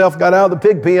came to yourself, got out of the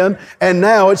pig pen, and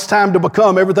now it's time to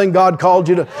become everything God called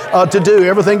you to do,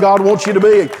 everything God wants you to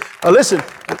be. Listen,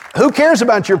 who cares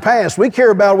about your past? We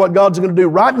care about what God's going to do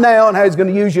right now and how He's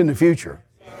going to use you in the future.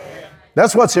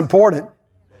 That's what's important.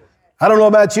 I don't know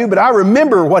about you, but I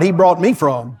remember what He brought me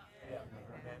from.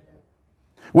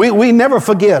 We never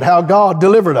forget how God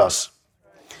delivered us.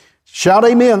 Shout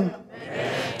amen.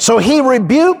 Amen. So He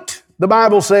rebuked, the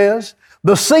Bible says,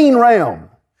 the seen realm.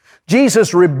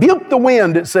 Jesus rebuked the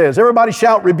wind, it says. Everybody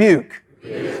shout rebuke.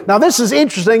 Rebuke. Now this is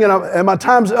interesting, and my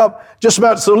time's up just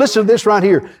about, so listen to this right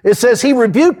here. It says He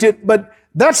rebuked it, but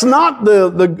that's not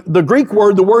the Greek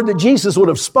word, the word that Jesus would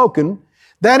have spoken.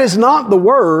 That is not the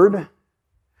word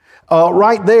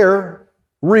right there,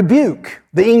 rebuke.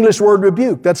 The English word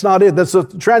rebuke. That's not it. That's the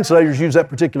translators use that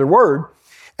particular word.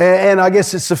 And I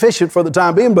guess it's sufficient for the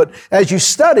time being. But as you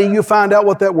study, you find out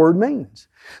what that word means.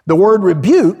 The word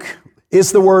rebuke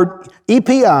is the word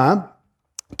epitimao,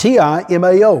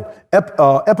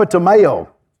 epitimao,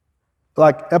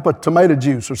 like tomato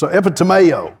juice or so,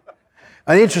 epitimao.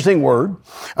 An interesting word.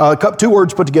 Two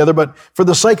words put together, but for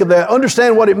the sake of that,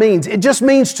 understand what it means. It just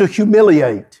means to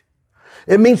humiliate.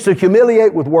 It means to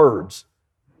humiliate with words.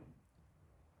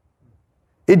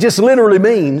 It just literally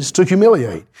means to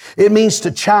humiliate. It means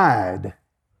to chide.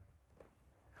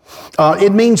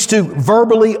 It means to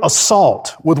verbally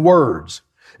assault with words.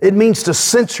 It means to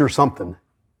censure something.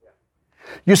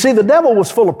 You see, the devil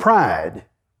was full of pride.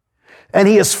 And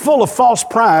he is full of false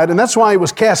pride, and that's why he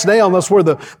was cast down. That's where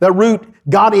that root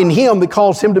got in him that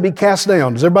caused him to be cast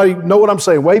down. Does everybody know what I'm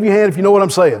saying? Wave your hand if you know what I'm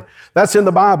saying. That's in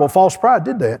the Bible. False pride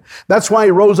did that. That's why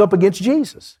he rose up against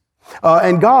Jesus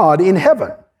and God in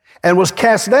heaven and was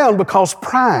cast down because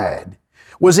pride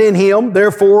was in him.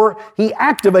 Therefore, he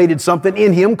activated something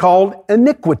in him called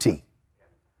iniquity.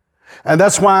 And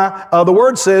that's why the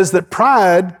Word says that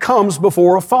pride comes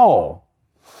before a fall,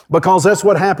 because that's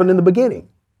what happened in the beginning.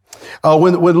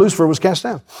 When Lucifer was cast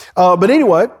down. But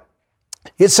anyway,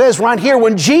 it says right here,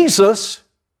 when Jesus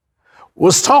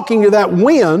was talking to that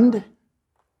wind,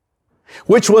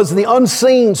 which was the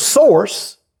unseen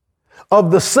source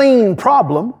of the seen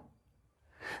problem,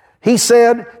 he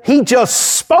said he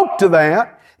just spoke to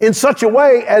that in such a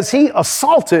way as he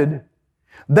assaulted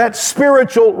that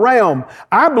spiritual realm.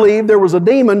 I believe there was a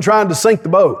demon trying to sink the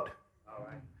boat,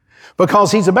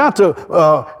 because he's about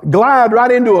to glide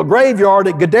right into a graveyard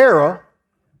at Gadara,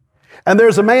 and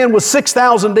there's a man with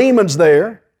 6,000 demons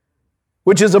there,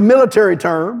 which is a military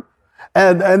term,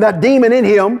 and that demon in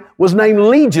him was named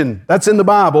Legion. That's in the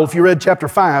Bible. If you read chapter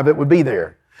 5, it would be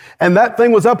there. And that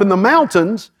thing was up in the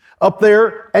mountains up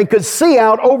there and could see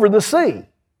out over the sea.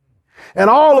 And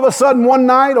all of a sudden, one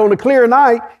night, on a clear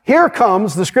night, here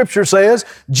comes, the Scripture says,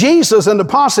 Jesus and the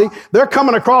posse. They're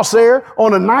coming across there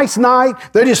on a nice night.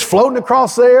 They're just floating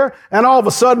across there. And all of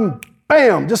a sudden,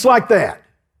 bam, just like that,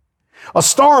 a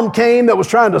storm came that was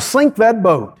trying to sink that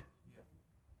boat.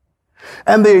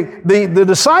 And the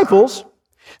disciples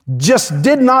just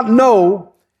did not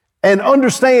know and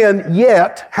understand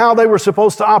yet how they were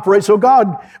supposed to operate. So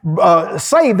God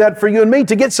saved that for you and me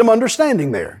to get some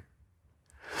understanding there.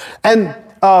 And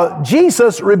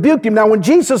Jesus rebuked him. Now, when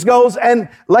Jesus goes, and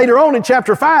later on in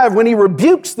chapter 5, when he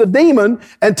rebukes the demon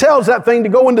and tells that thing to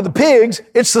go into the pigs,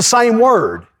 it's the same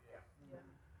word.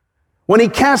 When he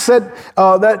casts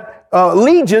that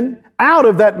legion out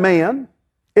of that man,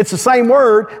 it's the same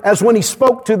word as when he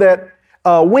spoke to that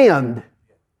wind.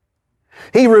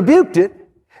 He rebuked it,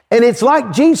 and it's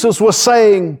like Jesus was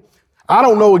saying, I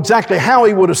don't know exactly how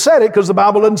he would have said it because the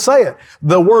Bible doesn't say it.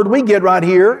 The word we get right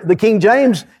here, the King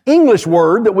James English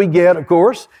word that we get, of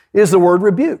course, is the word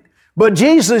rebuke. But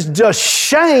Jesus just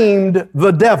shamed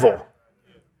the devil.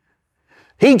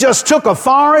 He just took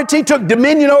authority, took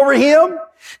dominion over him.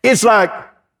 It's like,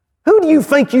 who do you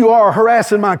think you are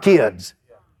harassing my kids?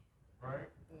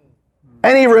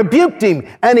 And he rebuked him,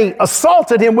 and he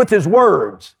assaulted him with his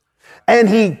words. And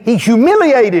he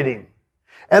humiliated him.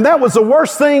 And that was the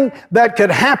worst thing that could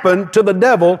happen to the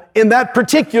devil in that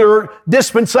particular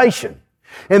dispensation.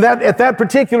 At that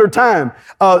particular time,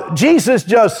 Jesus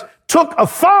just took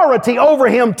authority over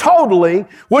him totally,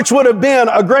 which would have been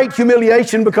a great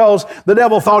humiliation because the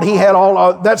devil thought he had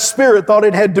that spirit thought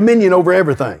it had dominion over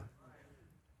everything.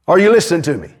 Are you listening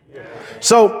to me?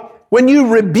 So when you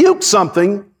rebuke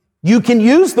something, you can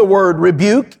use the word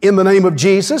rebuke in the name of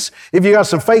Jesus if you got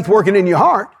some faith working in your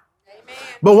heart.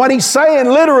 But what he's saying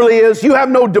literally is, you have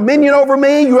no dominion over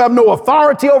me. You have no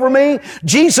authority over me.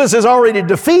 Jesus has already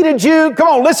defeated you. Come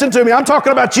on, listen to me. I'm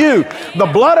talking about you. The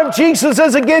blood of Jesus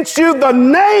is against you. The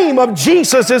name of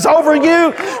Jesus is over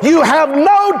you. You have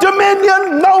no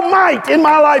dominion, no might in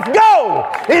my life.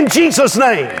 Go in Jesus'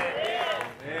 name.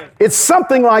 It's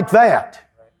something like that.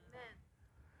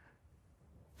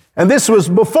 And this was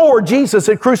before Jesus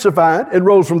had crucified and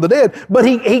rose from the dead. But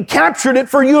he captured it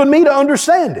for you and me to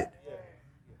understand it.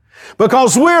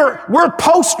 Because we're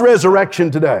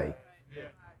post-resurrection today.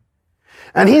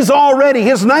 And his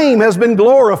name has been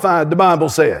glorified, the Bible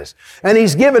says. And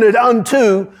he's given it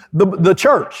unto the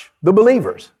church, the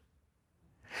believers.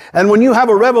 And when you have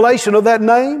a revelation of that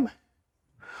name,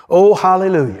 oh,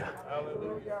 hallelujah.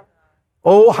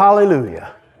 Oh,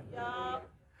 hallelujah.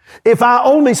 If I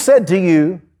only said to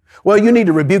you, well, you need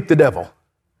to rebuke the devil.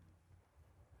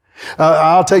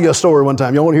 I'll tell you a story one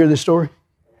time. Y'all want to hear this story?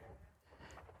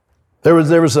 There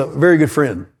was a very good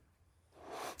friend,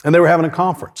 and they were having a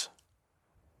conference.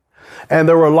 And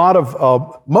there were a lot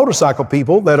of motorcycle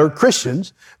people that are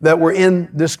Christians that were in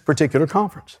this particular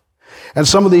conference. And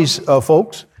some of these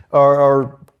folks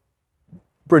are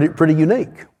pretty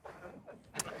unique.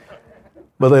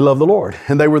 But they love the Lord,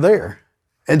 and they were there.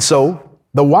 And so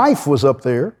the wife was up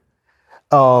there,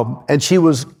 and she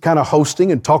was kind of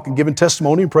hosting and talking, giving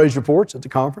testimony and praise reports at the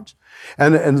conference.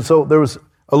 And so there was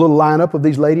a little lineup of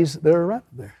these ladies that are right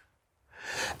there.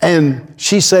 And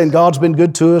she's saying, God's been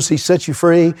good to us. He set you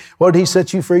free. What did he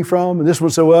set you free from? And this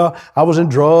one said, well, I was in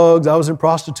drugs. I was in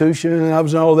prostitution. And I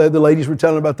was in all that. The ladies were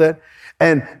telling about that.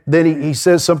 And then he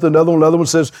says something to the other one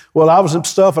says, well, I was in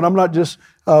stuff and I'm not just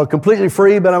completely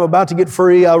free, but I'm about to get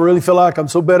free. I really feel like I'm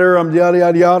so better. I'm yada,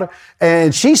 yada, yada.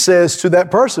 And she says to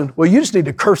that person, well, you just need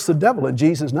to curse the devil in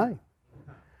Jesus' name.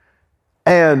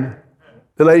 And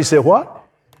the lady said, what?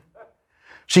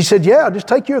 She said, yeah, just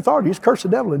take your authority. Just curse the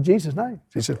devil in Jesus' name.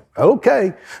 She said,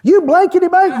 okay. You blankety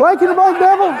blank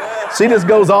devil. See, this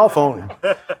goes off on him.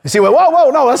 You see, well, whoa,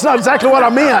 no, that's not exactly what I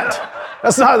meant.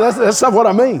 That's not what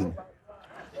I mean.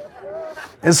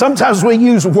 And sometimes we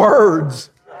use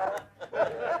words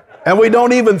and we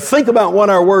don't even think about what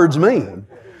our words mean.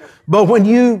 But when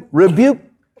you rebuke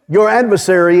your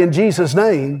adversary in Jesus'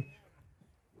 name,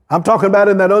 I'm talking about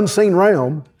in that unseen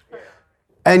realm,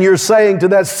 and you're saying to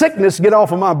that sickness, get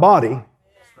off of my body.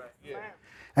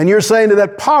 And you're saying to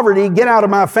that poverty, get out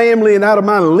of my family and out of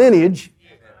my lineage.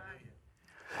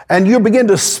 And you begin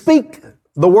to speak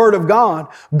the word of God.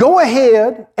 Go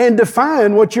ahead and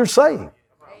define what you're saying.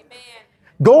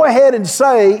 Go ahead and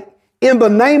say, in the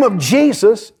name of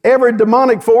Jesus, every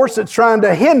demonic force that's trying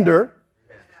to hinder,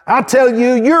 I tell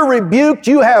you, you're rebuked.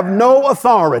 You have no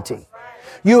authority.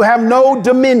 You have no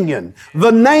dominion.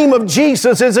 The name of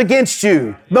Jesus is against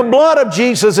you. The blood of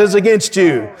Jesus is against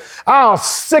you. I'll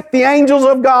sick the angels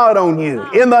of God on you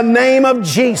in the name of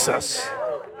Jesus.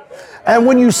 And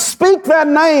when you speak that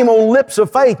name on lips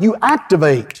of faith, you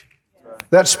activate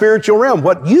that spiritual realm.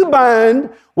 What you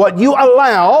bind, what you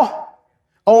allow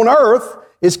on earth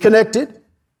is connected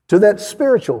to that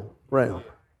spiritual realm.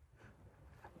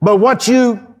 But what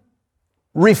you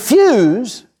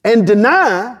refuse and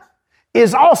deny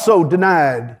is also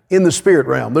denied in the spirit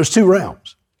realm. There's two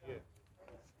realms.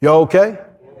 Y'all okay?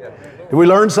 Did we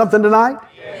learn something tonight?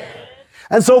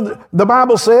 And so the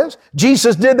Bible says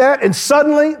Jesus did that, and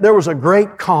suddenly there was a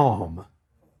great calm.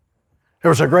 There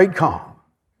was a great calm.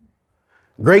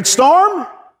 Great storm.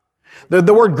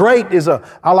 The word great is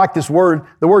I like this word.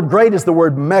 The word great is the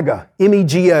word mega,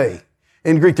 M-E-G-A.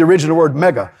 In Greek, the original word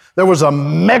mega. There was a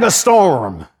mega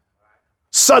storm.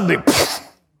 Suddenly,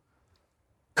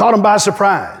 caught them by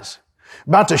surprise.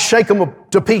 About to shake them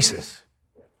to pieces.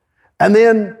 And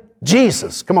then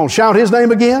Jesus, come on, shout His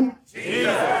name again.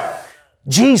 Jesus.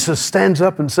 Jesus stands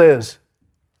up and says,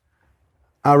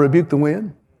 I rebuke the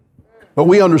wind. But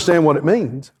we understand what it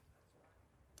means.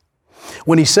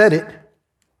 When He said it,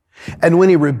 and when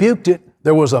He rebuked it,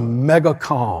 there was a mega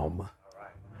calm.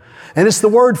 And it's the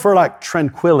word for like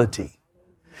tranquility,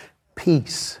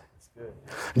 peace.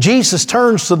 Jesus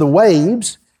turns to the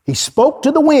waves. He spoke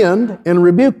to the wind and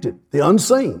rebuked it, the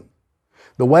unseen.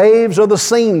 The waves are the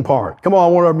seen part. Come on,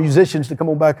 I want our musicians to come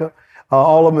on back up,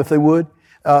 all of them if they would,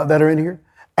 that are in here.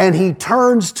 And He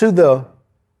turns to the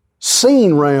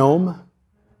seen realm.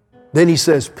 Then He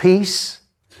says, peace,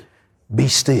 be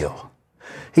still.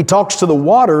 He talks to the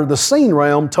water, the seen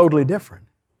realm, totally different.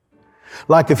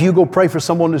 Like if you go pray for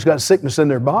someone who's got sickness in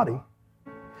their body,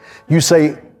 you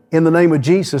say, in the name of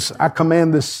Jesus, I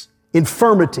command this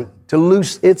infirmity to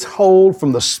loose its hold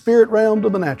from the spirit realm to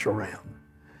the natural realm.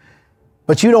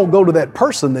 But you don't go to that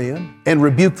person then and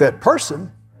rebuke that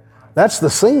person. That's the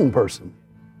seen person.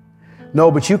 No,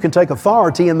 but you can take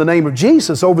authority in the name of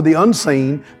Jesus over the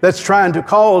unseen that's trying to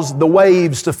cause the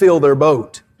waves to fill their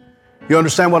boat. You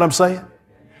understand what I'm saying?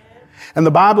 And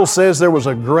the Bible says there was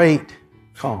a great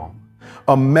calm,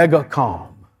 a mega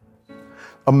calm,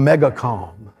 a mega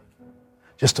calm,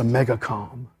 just a mega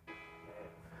calm.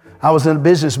 I was in a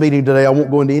business meeting today. I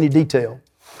won't go into any detail.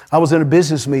 I was in a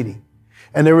business meeting,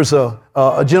 and there was a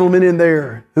gentleman in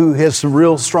there who has some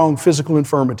real strong physical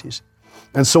infirmities.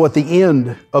 And so at the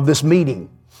end of this meeting,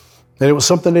 and it was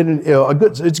something that,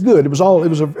 it's good. It was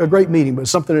a great meeting, but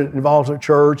it's something that involves our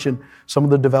church and some of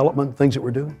the development things that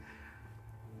we're doing.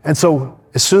 And so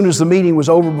as soon as the meeting was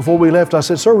over, before we left, I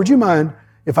said, sir, would you mind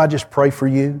if I just pray for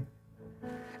you?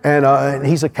 And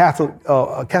he's a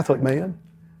Catholic man,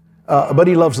 but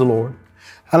he loves the Lord.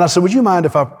 And I said, would you mind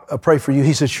if I pray for you?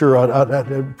 He said, sure,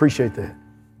 I'd appreciate that.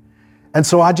 And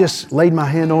so I just laid my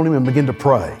hand on him and began to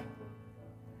pray.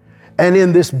 And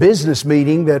in this business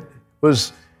meeting that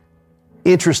was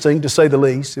interesting, to say the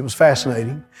least, it was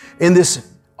fascinating, in this,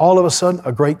 all of a sudden,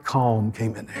 a great calm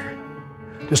came in there.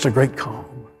 Just a great calm.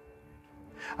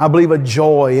 I believe a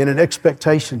joy and an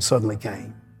expectation suddenly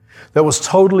came that was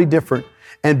totally different,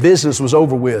 and business was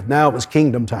over with. Now it was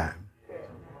kingdom time.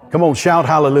 Come on, shout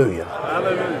hallelujah.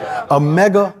 Hallelujah. A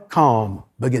mega calm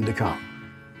began to come.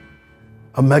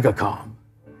 A mega calm.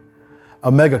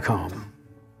 A mega calm.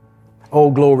 Oh,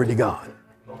 glory to God.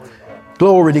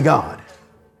 Glory to God.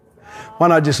 Why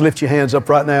not just lift your hands up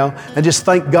right now and just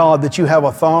thank God that you have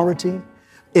authority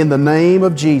in the name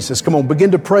of Jesus. Come on, begin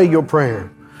to pray your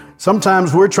prayer.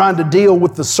 Sometimes we're trying to deal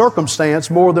with the circumstance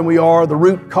more than we are the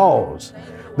root cause,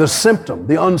 the symptom,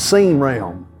 the unseen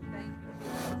realm.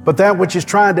 But that which is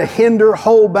trying to hinder,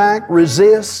 hold back,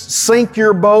 resist, sink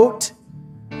your boat,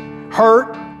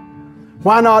 hurt,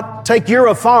 why not take your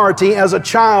authority as a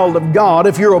child of God?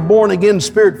 If you're a born-again,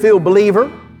 Spirit-filled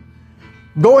believer,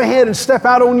 go ahead and step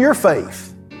out on your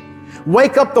faith.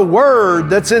 Wake up the Word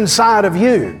that's inside of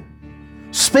you.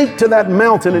 Speak to that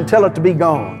mountain and tell it to be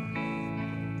gone.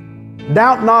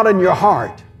 Doubt not in your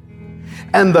heart.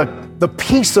 And the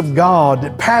peace of God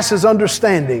that passes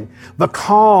understanding, the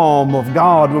calm of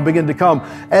God will begin to come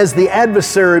as the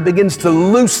adversary begins to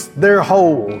loose their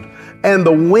hold. And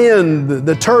the wind,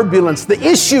 the turbulence, the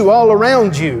issue all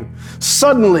around you,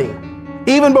 suddenly,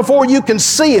 even before you can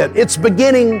see it, it's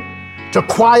beginning to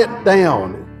quiet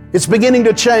down. It's beginning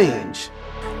to change.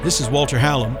 This is Walter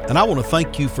Hallam, and I want to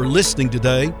thank you for listening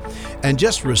today and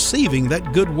just receiving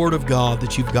that good Word of God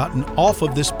that you've gotten off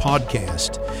of this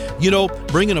podcast. You know,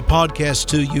 bringing a podcast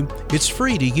to you, it's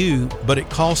free to you, but it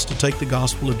costs to take the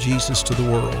gospel of Jesus to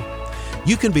the world.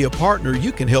 You can be a partner.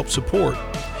 You can help support.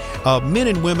 Men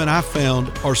and women I've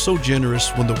found are so generous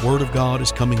when the Word of God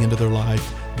is coming into their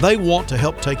life. They want to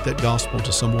help take that gospel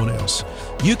to someone else.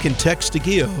 You can text to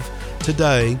give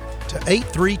today to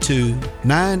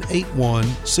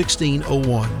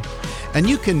 832-981-1601. And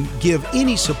you can give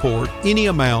any support, any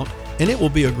amount, and it will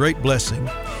be a great blessing.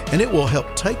 And it will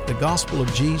help take the gospel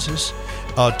of Jesus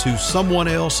to someone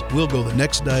else. We'll go the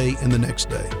next day and the next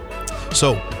day.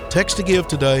 So text to give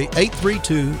today,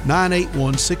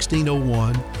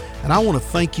 832-981-1601. And I want to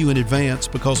thank you in advance,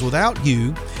 because without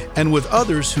you and with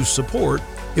others who support,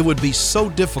 it would be so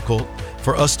difficult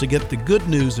for us to get the good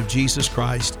news of Jesus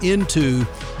Christ into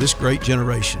this great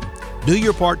generation. Do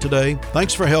your part today.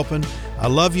 Thanks for helping. I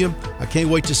love you. I can't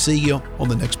wait to see you on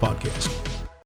the next podcast.